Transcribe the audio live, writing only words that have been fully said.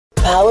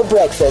Power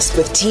Breakfast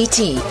with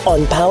TT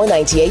on Power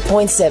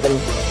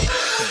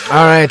 98.7.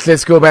 All right,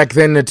 let's go back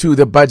then to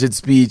the budget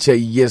speech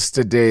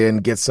yesterday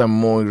and get some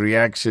more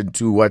reaction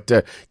to what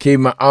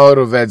came out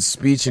of that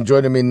speech. And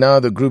joining me now,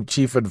 the Group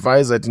Chief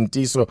Advisor at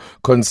Ntiso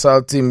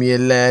Consulting,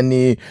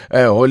 Miyelani.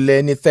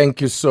 Holeni,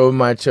 thank you so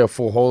much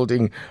for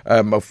holding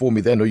for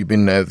me. I know you've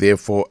been there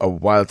for a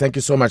while. Thank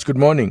you so much. Good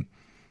morning.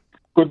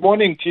 Good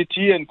morning,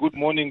 TT, and good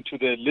morning to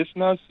the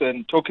listeners.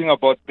 And talking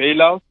about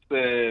bailouts,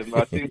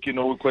 I think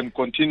we can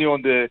continue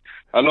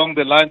along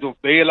the lines of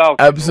bailouts.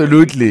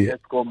 Absolutely,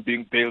 Eskom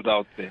being bailed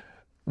out there.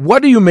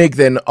 What do you make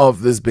then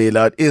of this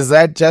bailout? Is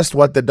that just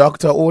what the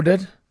doctor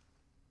ordered?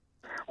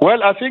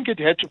 Well, I think it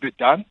had to be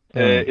done.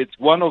 It's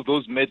one of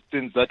those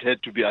medicines that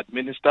had to be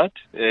administered.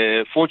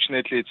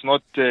 Fortunately, it's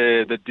not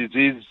the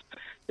disease.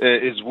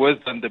 Is worse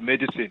than the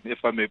medicine,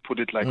 if I may put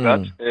it like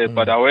that.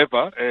 But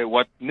however,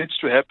 what needs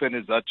to happen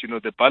is that,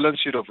 the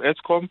balance sheet of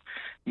Eskom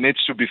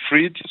needs to be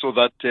freed so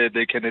that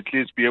they can at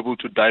least be able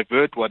to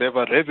divert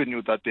whatever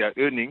revenue that they are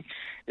earning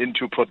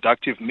into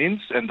productive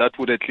means, and that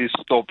would at least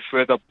stop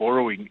further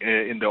borrowing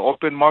in the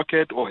open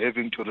market or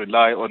having to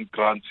rely on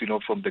grants,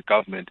 from the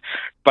government.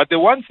 But the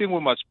one thing we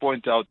must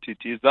point out,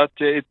 Titi, is that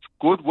it's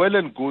well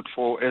and good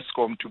for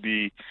Eskom to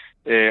be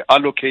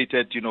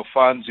allocated,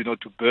 funds,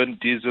 to burn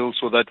diesel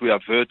so that we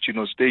avert,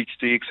 stage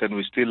 6 and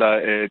we still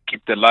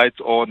keep the lights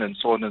on and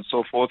so on and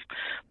so forth.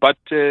 But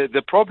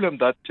the problem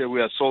that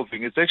we are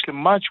solving is actually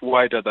much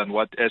wider than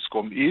what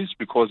Eskom is,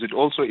 because it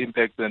also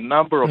impacts a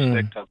number of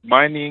sectors.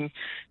 Mining,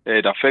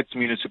 it affects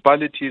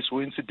municipalities who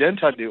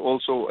incidentally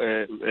also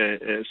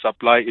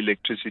supply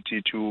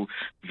electricity to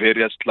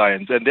various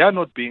clients. And they are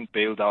not being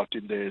bailed out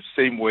in the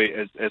same way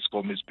as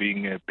Eskom is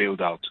being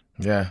bailed out.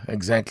 Yeah,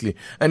 exactly.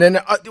 And then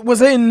was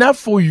there enough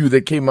for you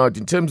that came out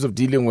in terms of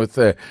dealing with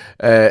the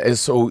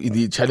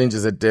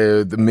challenges that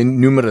the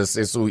numerous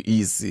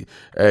SOEs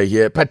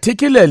here,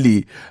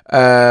 particularly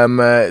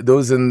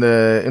those in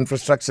the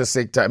infrastructure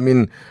sector? I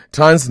mean,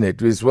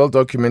 Transnet is well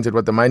documented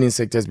what the mining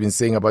sector has been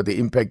saying about the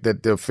impact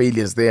that the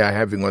failures they are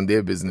having on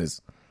their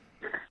business.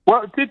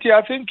 Well, Titi,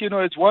 I think,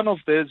 it's one of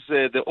those,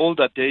 the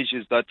old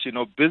adages that,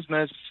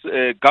 business,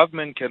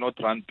 government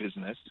cannot run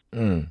business.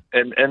 And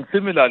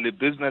similarly,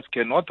 business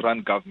cannot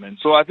run government.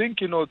 So I think,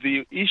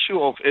 the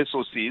issue of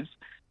SOCs,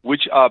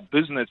 which are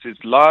businesses,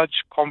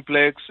 large,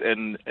 complex,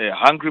 and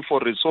hungry for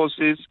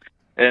resources,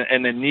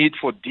 and a need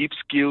for deep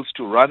skills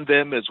to run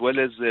them, as well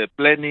as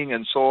planning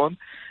and so on.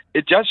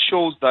 It just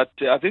shows that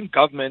I think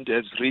government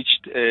has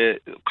reached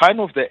kind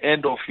of the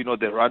end of,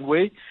 the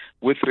runway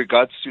with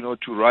regards,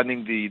 to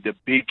running the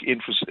big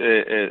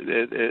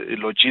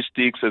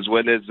logistics as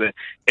well as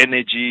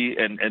energy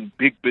and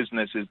big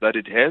businesses that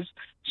it has.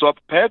 So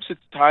perhaps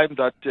it's time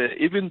that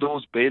even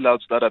those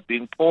bailouts that are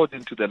being poured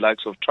into the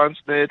likes of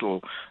Transnet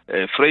or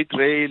Freight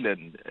Rail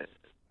and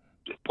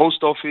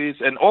Post Office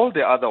and all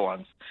the other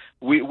ones,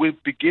 we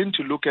begin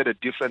to look at a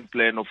different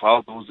plan of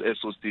how those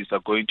SOCs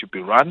are going to be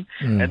run,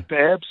 and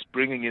perhaps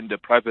bringing in the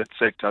private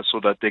sector so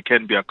that there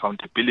can be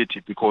accountability,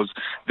 because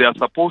they are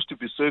supposed to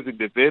be serving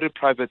the very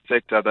private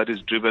sector that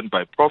is driven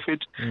by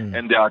profit,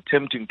 and they are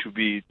attempting to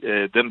be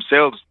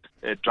themselves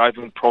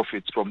driving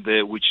profits from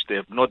there, which they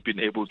have not been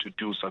able to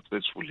do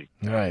successfully.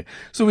 Right.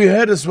 So we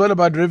heard as well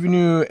about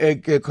revenue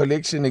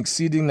collection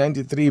exceeding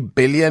 93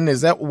 billion.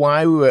 Is that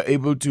why we were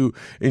able to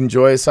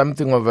enjoy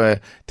something of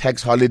a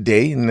tax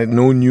holiday and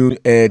no new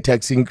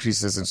tax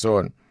increases and so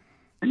on?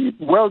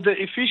 Well, the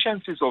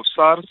efficiencies of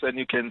SARS, and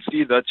you can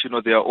see that,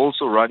 they are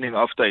also running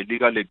after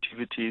illegal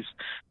activities.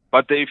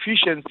 But the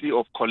efficiency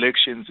of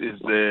collections is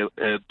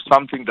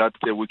something that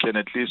we can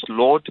at least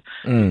laud,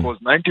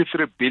 because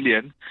 93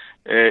 billion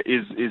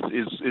is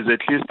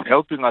at least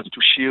helping us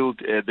to shield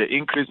the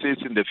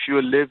increases in the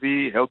fuel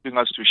levy, helping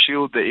us to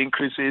shield the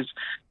increases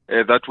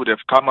that would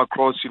have come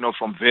across,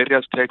 from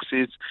various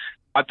taxes.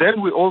 But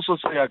then we also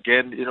say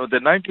again, the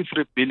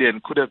 93 billion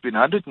could have been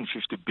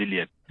 150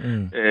 billion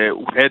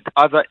had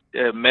other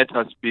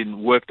matters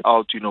been worked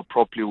out,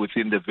 properly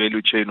within the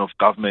value chain of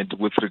government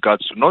with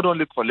regards to not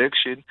only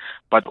collection,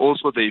 but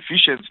also the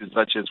efficiencies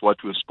such as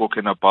what we've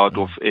spoken about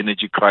of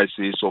energy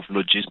crisis, of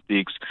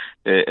logistics,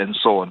 and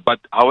so on. But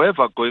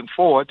however, going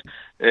forward,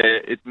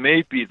 it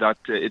may be that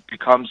it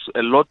becomes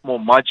a lot more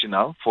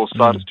marginal for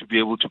SARS to be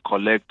able to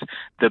collect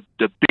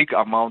the big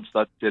amounts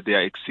that they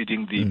are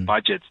exceeding the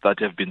budgets that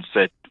have been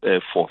set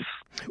forth.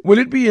 Will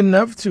it be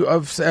enough to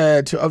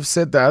offset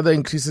the other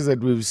increases that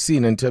we've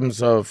seen in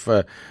terms of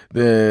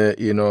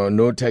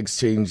no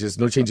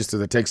changes to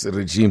the tax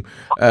regime?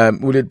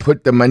 Will it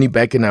put the money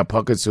back in our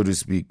pockets, so to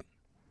speak?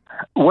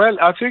 Well,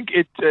 I think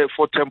it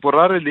for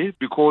temporarily,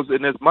 because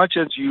in as much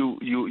as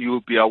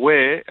you'll be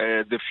aware,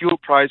 the fuel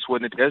price,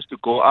 when it has to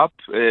go up,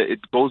 it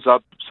goes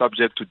up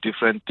subject to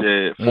different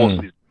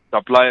forces,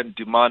 supply and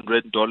demand,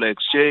 rand-dollar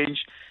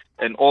exchange,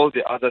 and all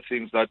the other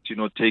things that,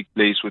 take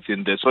place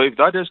within there. So if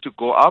that has to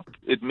go up,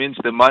 it means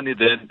the money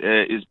then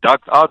is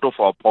dug out of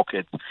our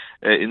pockets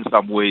in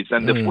some ways.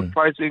 And the food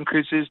price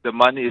increases, the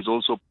money is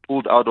also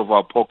pulled out of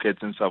our pockets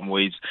in some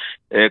ways.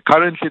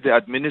 Currently, the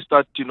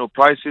administered,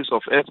 prices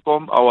of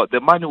Eskom, the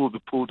money will be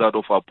pulled out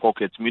of our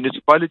pockets.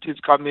 Municipalities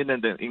come in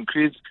and then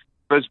increase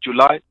 1st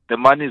July, the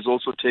money is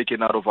also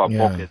taken out of our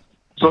pockets.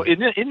 So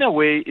in a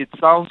way, it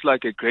sounds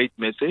like a great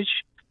message.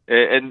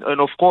 And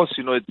of course,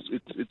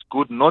 it's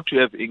good not to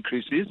have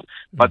increases,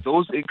 but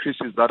those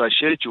increases that are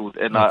scheduled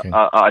and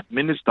are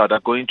administered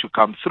are going to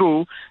come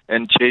through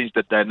and change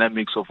the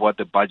dynamics of what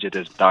the budget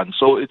has done.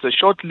 So it's a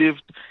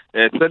short-lived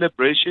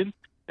celebration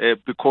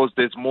because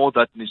there's more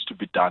that needs to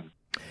be done.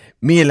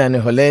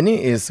 Miyelani Holeni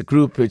is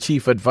Group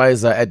Chief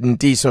Advisor at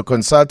Ntiso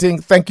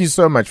Consulting. Thank you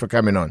so much for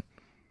coming on.